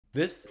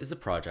This is a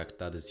project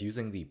that is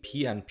using the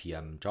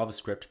PNPM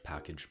JavaScript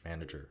package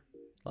manager.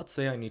 Let's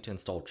say I need to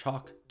install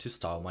Chalk to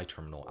style my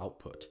terminal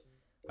output.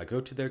 I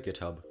go to their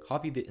GitHub,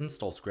 copy the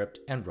install script,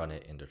 and run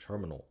it into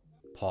terminal.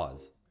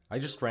 Pause. I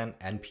just ran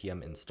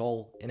npm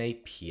install in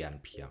a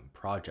PNPM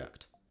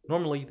project.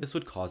 Normally, this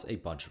would cause a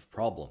bunch of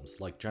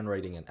problems, like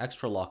generating an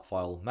extra lock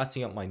file,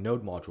 messing up my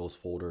node modules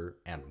folder,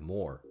 and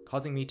more,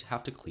 causing me to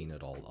have to clean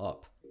it all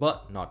up.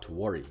 But not to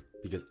worry,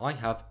 because I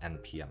have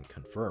NPM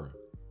Confirm.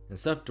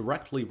 Instead of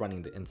directly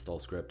running the install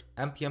script,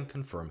 NPM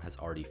Confirm has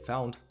already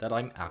found that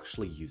I'm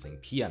actually using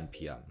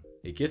PNPM.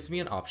 It gives me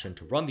an option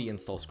to run the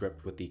install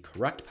script with the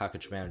correct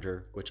package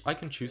manager, which I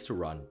can choose to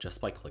run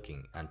just by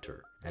clicking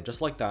enter. And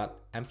just like that,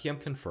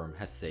 NPM Confirm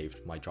has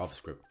saved my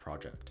JavaScript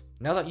project.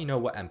 Now that you know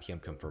what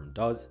NPM Confirm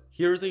does,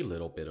 here's a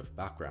little bit of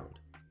background.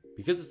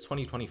 Because it's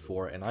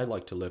 2024 and I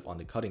like to live on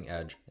the cutting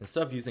edge,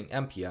 instead of using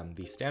NPM,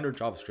 the standard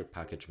JavaScript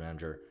package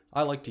manager,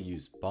 I like to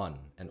use Bun,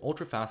 an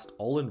ultra-fast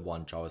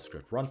all-in-one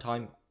JavaScript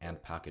runtime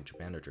and package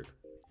manager.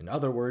 In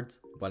other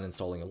words, when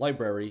installing a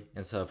library,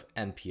 instead of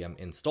npm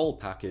install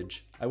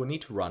package, I would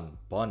need to run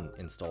bun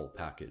install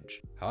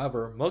package.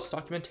 However, most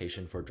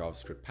documentation for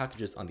JavaScript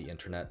packages on the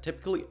internet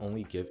typically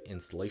only give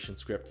installation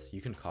scripts you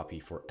can copy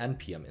for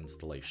npm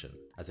installation.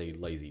 As a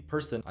lazy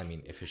person, I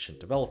mean efficient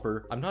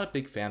developer, I'm not a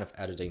big fan of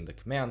editing the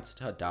commands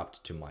to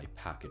adapt to my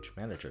package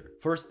manager.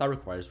 First, that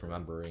requires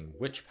remembering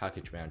which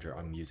package manager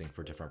I'm using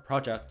for different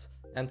projects,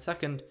 and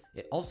second,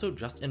 it also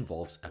just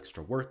involves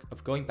extra work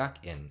of going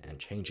back in and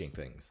changing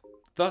things.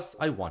 Thus,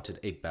 I wanted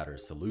a better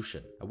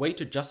solution, a way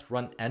to just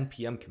run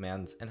npm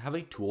commands and have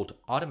a tool to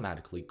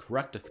automatically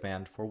correct a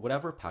command for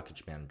whatever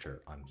package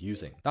manager I'm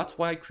using. That's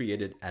why I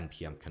created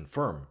npm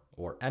Confirm,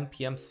 or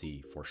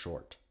npmc for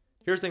short.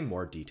 Here's a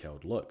more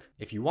detailed look.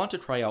 If you want to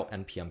try out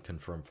npm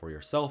Confirm for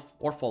yourself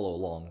or follow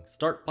along,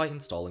 start by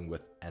installing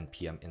with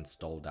npm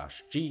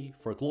install-g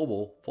for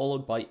global,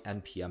 followed by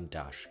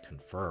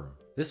npm-confirm.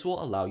 This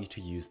will allow you to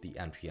use the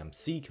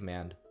npmc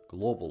command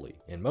globally.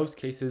 In most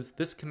cases,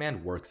 this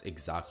command works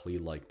exactly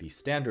like the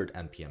standard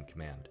npm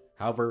command.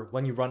 However,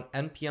 when you run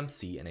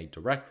npmc in a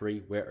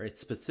directory where it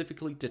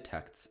specifically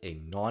detects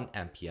a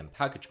non-npm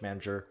package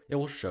manager, it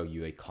will show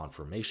you a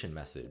confirmation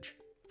message.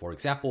 For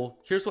example,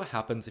 here's what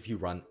happens if you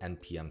run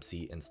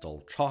npmc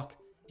install Chalk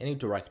in a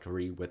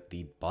directory with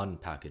the bun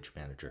package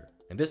manager.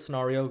 In this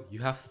scenario, you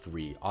have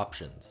three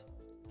options.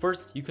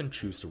 First, you can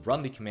choose to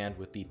run the command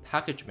with the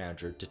package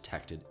manager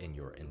detected in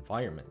your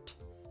environment.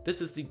 This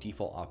is the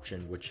default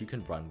option, which you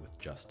can run with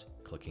just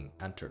clicking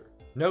enter.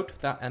 Note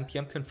that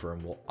npm Confirm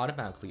will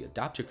automatically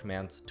adapt your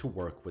commands to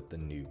work with the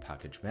new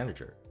package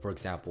manager. For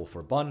example,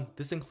 for bun,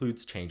 this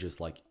includes changes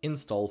like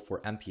install for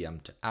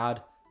npm to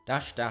add,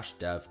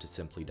 --dev to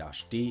simply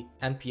 -d,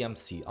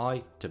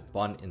 npm-ci to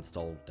bun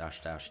install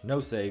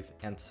 --no save,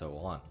 and so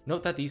on.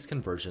 Note that these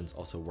conversions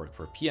also work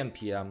for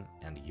PNPM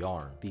and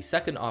yarn. The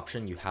second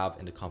option you have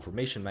in the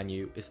confirmation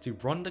menu is to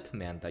run the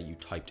command that you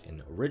typed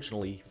in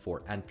originally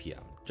for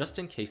npm, just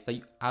in case that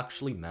you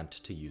actually meant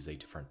to use a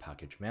different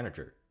package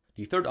manager.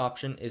 The third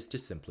option is to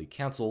simply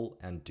cancel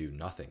and do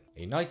nothing.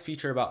 A nice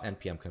feature about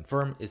npm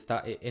Confirm is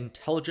that it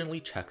intelligently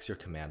checks your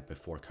command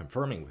before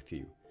confirming with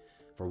you.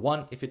 For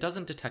one, if it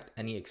doesn't detect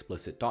any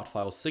explicit dot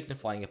files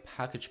signifying a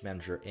package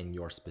manager in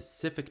your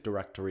specific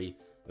directory,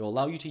 it will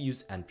allow you to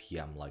use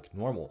npm like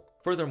normal.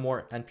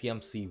 Furthermore,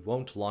 npmc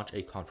won't launch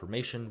a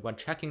confirmation when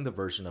checking the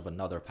version of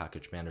another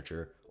package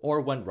manager or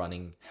when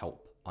running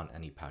help on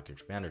any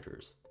package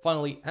managers.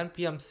 Finally,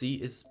 npmc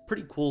is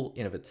pretty cool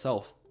in of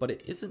itself, but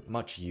it isn't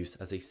much use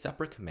as a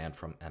separate command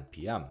from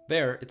npm.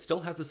 There, it still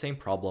has the same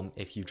problem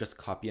if you just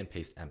copy and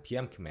paste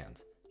npm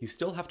commands. You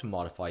still have to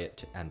modify it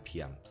to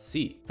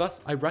npmc.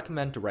 Thus, I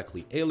recommend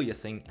directly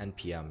aliasing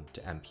npm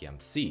to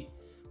npmc,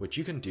 which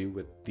you can do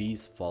with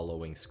these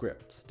following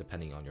scripts,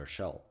 depending on your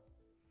shell.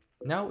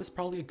 Now is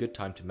probably a good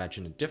time to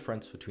mention the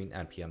difference between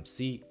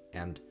npmc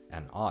and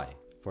ni.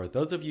 For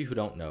those of you who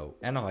don't know,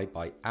 ni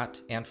by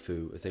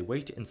 @and-foo is a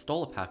way to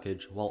install a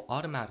package while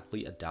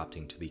automatically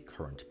adapting to the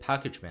current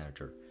package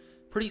manager,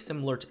 pretty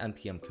similar to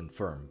npm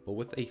Confirm, but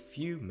with a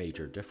few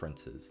major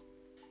differences.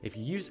 If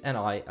you use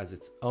ni as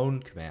its own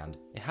command,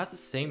 it has the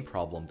same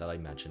problem that I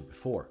mentioned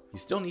before. You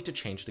still need to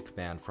change the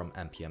command from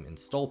npm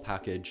install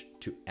package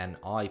to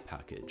ni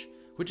package,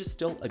 which is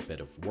still a bit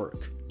of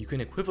work. You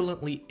can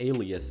equivalently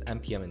alias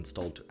npm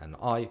install to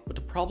ni, but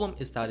the problem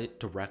is that it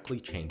directly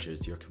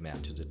changes your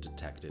command to the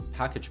detected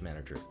package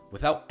manager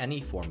without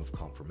any form of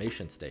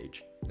confirmation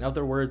stage. In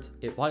other words,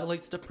 it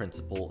violates the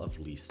principle of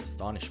least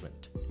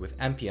astonishment. With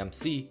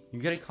npmc, you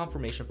get a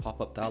confirmation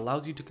pop-up that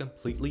allows you to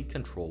completely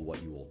control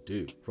what you will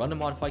do. Run the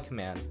modify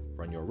command,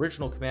 run your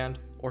original command,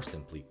 or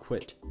simply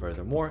quit.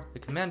 Furthermore, the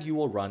command you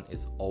will run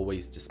is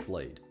always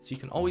displayed, so you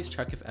can always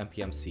check if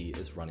npm-c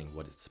is running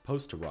what it's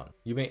supposed to run.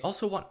 You may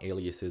also want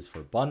aliases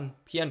for bun,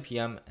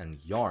 PNPM, and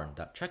yarn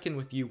that check in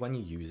with you when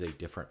you use a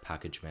different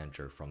package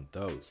manager from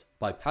those.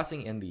 By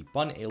passing in the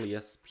bun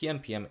alias,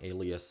 PNPM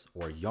alias,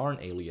 or yarn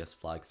alias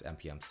flags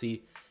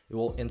npm-c, it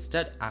will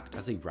instead act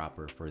as a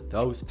wrapper for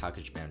those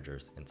package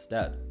managers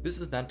instead. This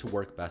is meant to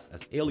work best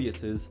as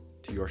aliases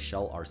to your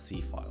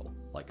shell.rc file,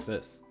 like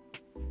this.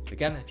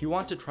 Again, if you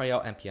want to try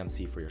out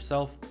npm-c for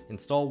yourself,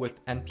 install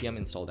with npm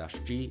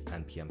install-g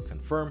npm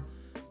confirm,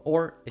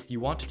 or if you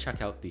want to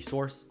check out the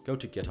source, go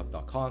to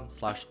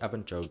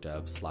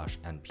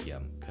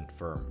github.com/evanjoedev/npm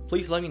confirm.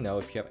 Please let me know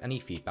if you have any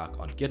feedback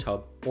on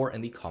GitHub or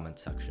in the comment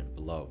section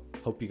below.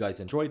 Hope you guys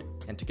enjoyed,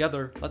 and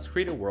together, let's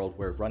create a world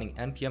where running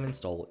npm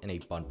install in a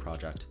bun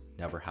project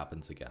never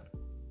happens again.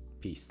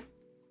 Peace.